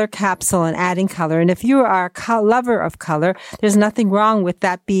a color capsule and adding color. And if you are a lover of color, there's nothing wrong with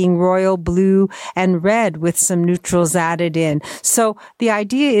that being royal blue and red with some neutrals added in. So the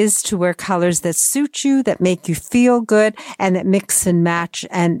idea is to wear colors that suit you, that make you feel good, and that mix and match,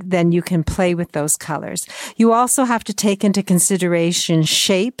 and then you can play with those colors. You also have to take into consideration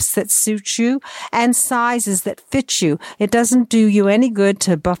shapes that suit you and size sizes that fit you. It doesn't do you any good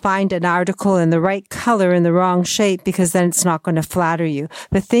to find an article in the right color in the wrong shape, because then it's not going to flatter you.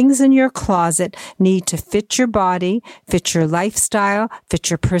 The things in your closet need to fit your body, fit your lifestyle, fit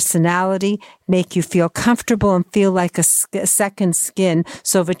your personality, make you feel comfortable and feel like a second skin,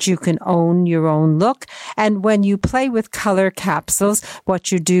 so that you can own your own look. And when you play with color capsules,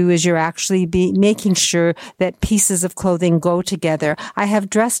 what you do is you're actually making sure that pieces of clothing go together. I have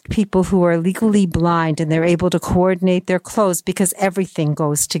dressed people who are legally blind, and they're able to coordinate their clothes because everything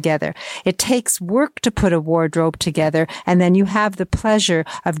goes together. It takes work to put a wardrobe together, and then you have the pleasure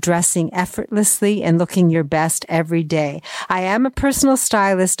of dressing effortlessly and looking your best every day. I am a personal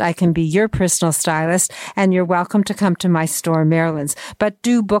stylist. I can be your personal stylist, and you're welcome to come to my store, Marilyn's. But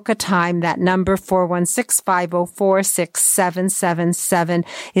do book a time. That number, 416-504-6777,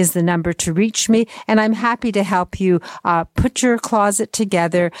 is the number to reach me, and I'm happy to help you put your closet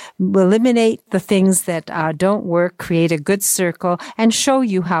together, eliminate the things that don't work, create a good circle, and show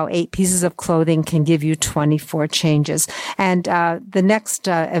you how 8 pieces of clothing can give you 24 changes. And the next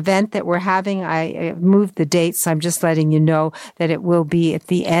event that we're having, I moved the date, so I'm just letting you know that it will be at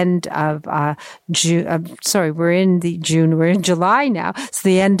the end of June. We're in July now. So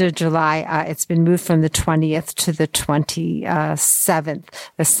the end of July, it's been moved from the 20th to the 27th,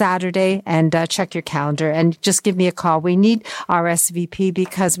 the Saturday, and check your calendar and just give me a call. We need RSVP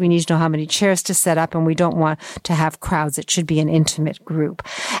because we need to know how many chairs to set up, and we don't want to have crowds. It should be an intimate group.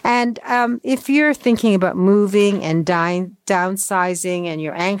 And if you're thinking about moving and downsizing and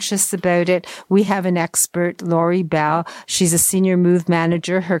you're anxious about it, we have an expert, Lori Bell. She's a senior move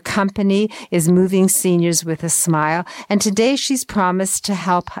manager. Her company is Moving Seniors with a Smile. And today she's promised to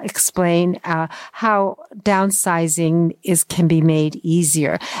help explain how downsizing can be made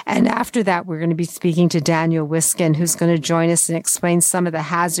easier. And after that, we're going to be speaking to Daniel Wiskin, who's going to join us and explain some of the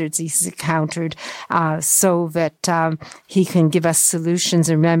hazards he's encountered so that he can give us solutions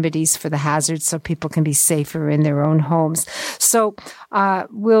and remedies for the hazards so people can be safer in their own homes. So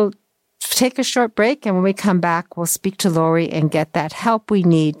we'll take a short break, and when we come back, we'll speak to Lori and get that help we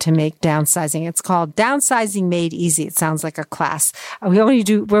need to make downsizing. It's called Downsizing Made Easy. It sounds like a class. We're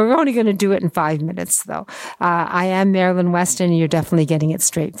only going to do it in 5 minutes, though. I am Marilyn Weston, and you're definitely getting it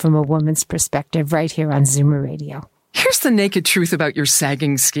straight from a woman's perspective right here on Zoomer Radio. Here's the naked truth about your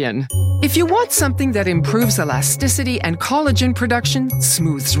sagging skin. If you want something that improves elasticity and collagen production,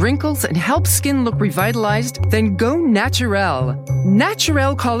 smooths wrinkles, and helps skin look revitalized, then go Naturel.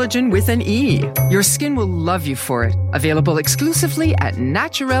 Naturel Collagen with an E. Your skin will love you for it. Available exclusively at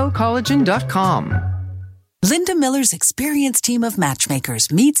naturelcollagen.com. Linda Miller's experienced team of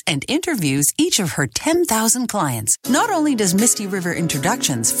matchmakers meets and interviews each of her 10,000 clients. Not only does Misty River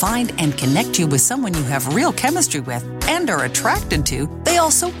Introductions find and connect you with someone you have real chemistry with and are attracted to, they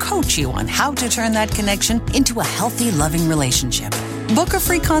also coach you on how to turn that connection into a healthy, loving relationship. Book a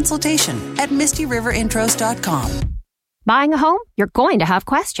free consultation at MistyRiverIntros.com. Buying a home? You're going to have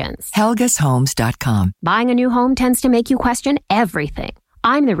questions. HelgasHomes.com. Buying a new home tends to make you question everything.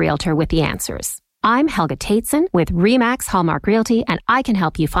 I'm the realtor with the answers. I'm Helga Tateson with RE/MAX Hallmark Realty, and I can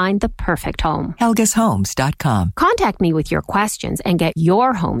help you find the perfect home. HelgasHomes.com. Contact me with your questions and get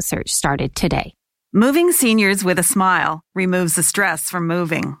your home search started today. Moving Seniors with a Smile removes the stress from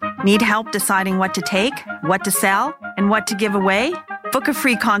moving. Need help deciding what to take, what to sell, and what to give away? Book a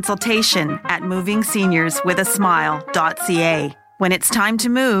free consultation at movingseniorswithasmile.ca. When it's time to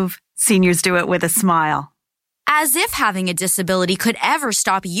move, seniors do it with a smile. As if having a disability could ever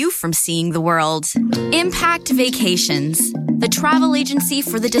stop you from seeing the world. Impact Vacations, the travel agency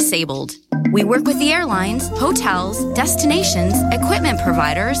for the disabled. We work with the airlines, hotels, destinations, equipment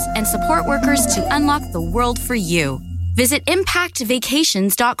providers, and support workers to unlock the world for you. Visit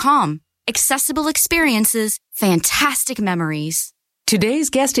impactvacations.com. Accessible experiences, fantastic memories. Today's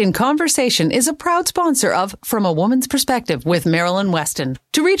guest in conversation is a proud sponsor of From a Woman's Perspective with Marilyn Weston.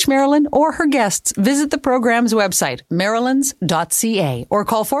 To reach Marilyn or her guests, visit the program's website, marilyns.ca, or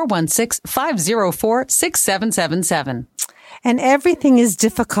call 416-504-6777. And everything is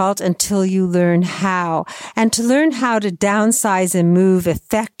difficult until you learn how. And to learn how to downsize and move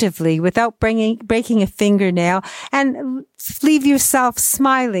effectively without breaking a fingernail and leave yourself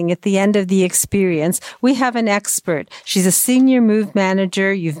smiling at the end of the experience, we have an expert. She's a senior move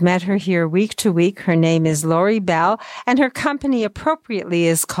manager. You've met her here week to week. Her name is Lori Bell, and her company appropriately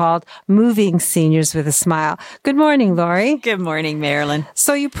is called Moving Seniors with a Smile. Good morning, Lori. Good morning, Marilyn.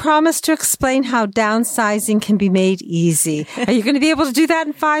 So you promised to explain how downsizing can be made easy. Are you going to be able to do that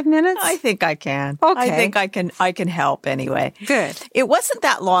in 5 minutes? I think I can. Okay. I think I can help anyway. Good. It wasn't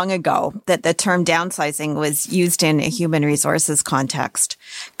that long ago that the term downsizing was used in a human resources context.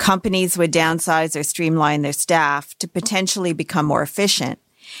 Companies would downsize or streamline their staff to potentially become more efficient.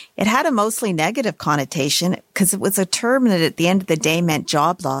 It had a mostly negative connotation because it was a term that at the end of the day meant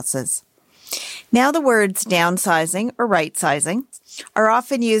job losses. Now the words downsizing or right-sizing are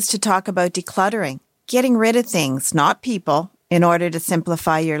often used to talk about decluttering, getting rid of things, not people, in order to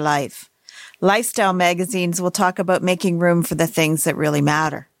simplify your life. Lifestyle magazines will talk about making room for the things that really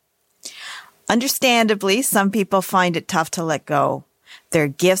matter. Understandably, some people find it tough to let go. They're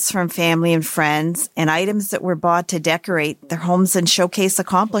gifts from family and friends and items that were bought to decorate their homes and showcase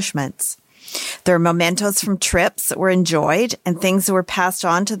accomplishments. There are mementos from trips that were enjoyed and things that were passed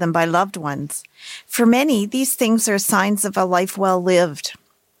on to them by loved ones. For many, these things are signs of a life well lived.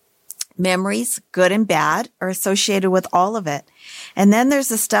 Memories, good and bad, are associated with all of it. And then there's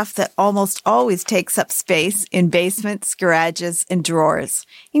the stuff that almost always takes up space in basements, garages, and drawers.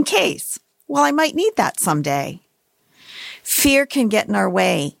 In case, well, I might need that someday. Fear can get in our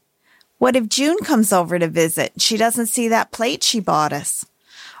way. What if June comes over to visit and she doesn't see that plate she bought us?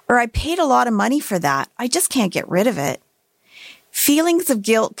 Or I paid a lot of money for that. I just can't get rid of it. Feelings of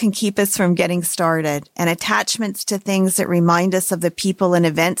guilt can keep us from getting started, and attachments to things that remind us of the people and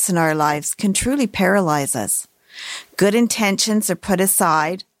events in our lives can truly paralyze us. Good intentions are put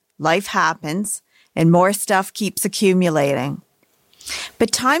aside, life happens, and more stuff keeps accumulating.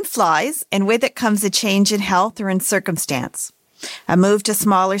 But time flies, and with it comes a change in health or in circumstance. A move to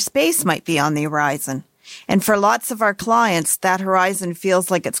smaller space might be on the horizon. And for lots of our clients, that horizon feels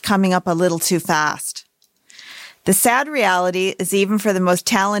like it's coming up a little too fast. The sad reality is even for the most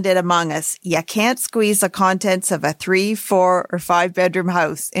talented among us, you can't squeeze the contents of a 3, 4, or 5 bedroom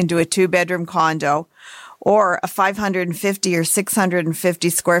house into a 2-bedroom condo or a 550 or 650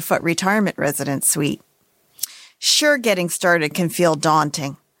 square foot retirement residence suite. Sure, getting started can feel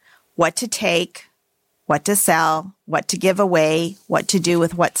daunting. What to take, what to sell, what to give away, what to do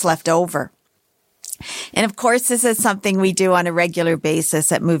with what's left over. And of course, this is something we do on a regular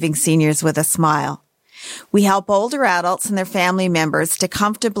basis at Moving Seniors with a Smile. We help older adults and their family members to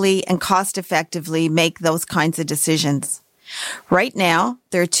comfortably and cost-effectively make those kinds of decisions. Right now,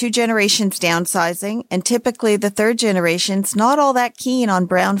 there are 2 generations downsizing, and typically the 3rd generation's not all that keen on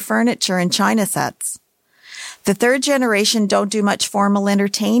brown furniture and china sets. The 3rd generation don't do much formal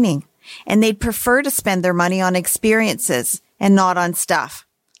entertaining, and they'd prefer to spend their money on experiences and not on stuff.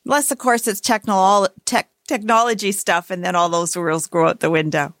 Unless, of course, it's technology stuff, and then all those rules go out the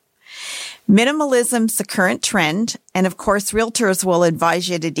window. Minimalism's the current trend, and of course, realtors will advise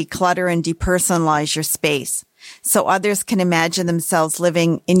you to declutter and depersonalize your space so others can imagine themselves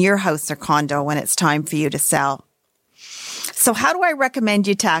living in your house or condo when it's time for you to sell. So how do I recommend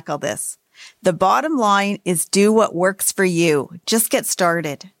you tackle this? The bottom line is do what works for you. Just get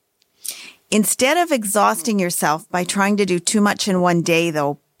started. Instead of exhausting yourself by trying to do too much in one day,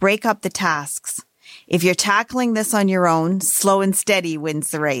 though, break up the tasks. If you're tackling this on your own, slow and steady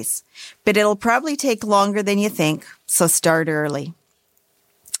wins the race. But it'll probably take longer than you think, so start early.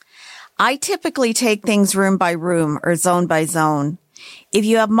 I typically take things room by room or zone by zone. If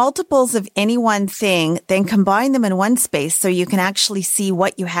you have multiples of any one thing, then combine them in one space so you can actually see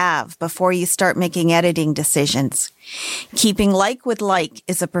what you have before you start making editing decisions. Keeping like with like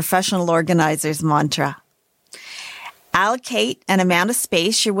is a professional organizer's mantra. Allocate an amount of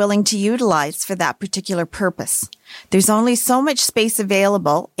space you're willing to utilize for that particular purpose. There's only so much space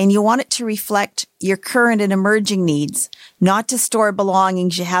available, and you want it to reflect your current and emerging needs, not to store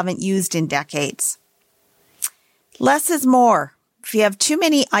belongings you haven't used in decades. Less is more. If you have too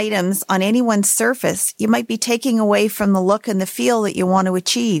many items on any one surface, you might be taking away from the look and the feel that you want to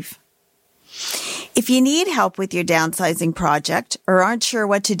achieve. If you need help with your downsizing project or aren't sure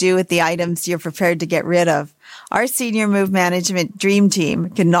what to do with the items you're prepared to get rid of, our Senior Move Management Dream Team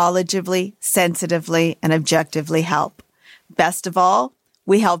can knowledgeably, sensitively, and objectively help. Best of all,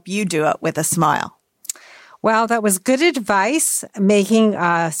 we help you do it with a smile. Well, that was good advice, making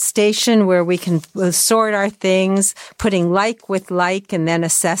a station where we can sort our things, putting like with like, and then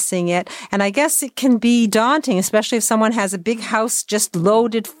assessing it. And I guess it can be daunting, especially if someone has a big house just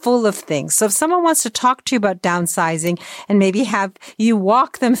loaded full of things. So if someone wants to talk to you about downsizing and maybe have you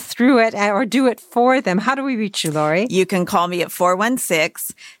walk them through it or do it for them, how do we reach you, Lori? You can call me at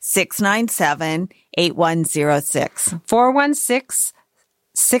 416-697-8106.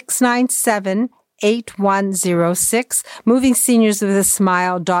 416-697-8106. 8106.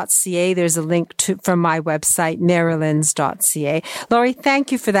 MovingSeniorsWithASmile.ca. There's a link from my website, marilyns.ca. Lori,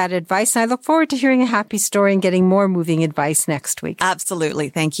 thank you for that advice. And I look forward to hearing a happy story and getting more moving advice next week. Absolutely.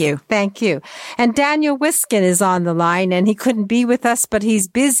 Thank you. Thank you. And Daniel Wiskin is on the line, and he couldn't be with us, but he's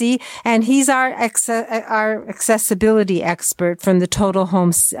busy, and he's our accessibility expert from the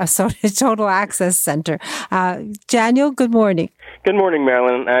Total Access Center. Daniel, good morning. Good morning,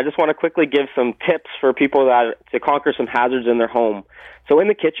 Marilyn. I just want to quickly give some tips for people to conquer some hazards in their home. So in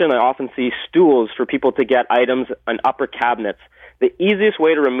the kitchen, I often see stools for people to get items on upper cabinets. The easiest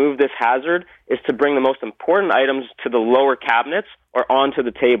way to remove this hazard is to bring the most important items to the lower cabinets or onto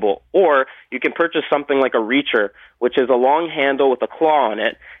the table. Or you can purchase something like a reacher, which is a long handle with a claw on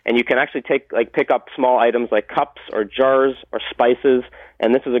it, and you can actually pick up small items like cups or jars or spices,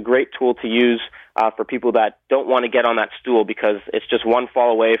 and this is a great tool to use for people that don't want to get on that stool because it's just one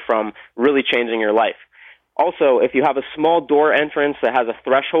fall away from really changing your life. Also, if you have a small door entrance that has a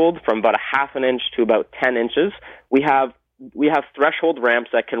threshold from about a half an inch to about 10 inches, we have threshold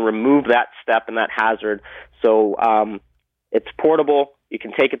ramps that can remove that step and that hazard. So it's portable. You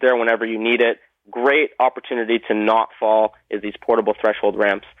can take it there whenever you need it. Great opportunity to not fall is these portable threshold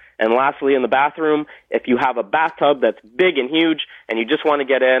ramps. And lastly, in the bathroom, if you have a bathtub that's big and huge and you just want to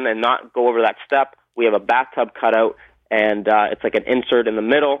get in and not go over that step, we have a bathtub cutout, and it's like an insert in the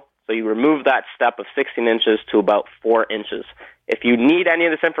middle. So you remove that step of 16 inches to about 4 inches. If you need any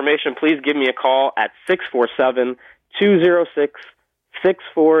of this information, please give me a call at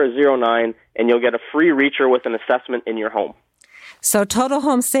 647-206-6409, and you'll get a free reacher with an assessment in your home. So Total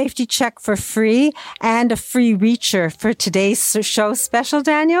Home Safety Check for free and a free reacher for today's show special,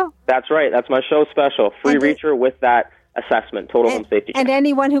 Daniel? That's right. That's my show special. Free reacher with that assessment, Total Home Safety Check. And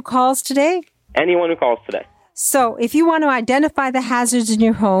anyone who calls today? Anyone who calls today. So if you want to identify the hazards in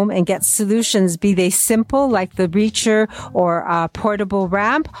your home and get solutions, be they simple like the reacher or a portable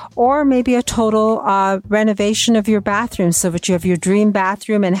ramp, or maybe a total renovation of your bathroom so that you have your dream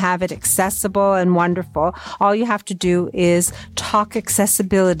bathroom and have it accessible and wonderful, all you have to do is talk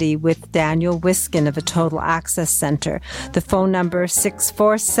accessibility with Daniel Wiskin of the Total Access Center. The phone number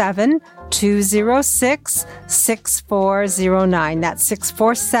 647-206-6409. That's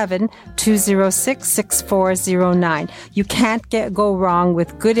 647-206-6409. You can't go wrong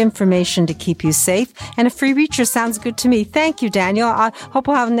with good information to keep you safe, and a free reacher sounds good to me. Thank you, Daniel. I hope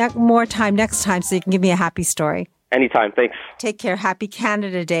we'll have more time next time so you can give me a happy story. Anytime. Thanks. Take care. Happy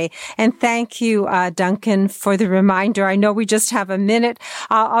Canada Day. And thank you, Duncan, for the reminder. I know we just have a minute.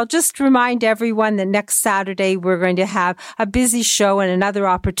 I'll just remind everyone that next Saturday we're going to have a busy show and another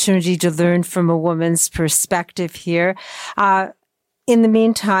opportunity to learn from a woman's perspective here. In the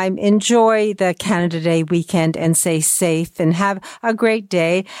meantime, enjoy the Canada Day weekend and stay safe and have a great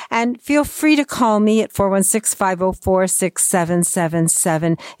day. And feel free to call me at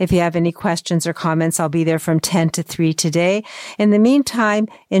 416-504-6777 if you have any questions or comments. I'll be there from 10 to 3 today. In the meantime,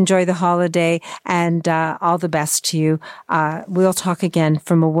 enjoy the holiday and all the best to you. We'll talk again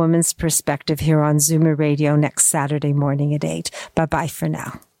from a woman's perspective here on Zoomer Radio next Saturday morning at 8. Bye-bye for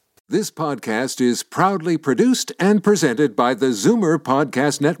now. This podcast is proudly produced and presented by the Zoomer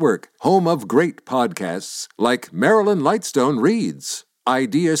Podcast Network, home of great podcasts like Marilyn Lightstone Reads,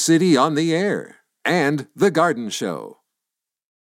 Idea City on the Air, and The Garden Show.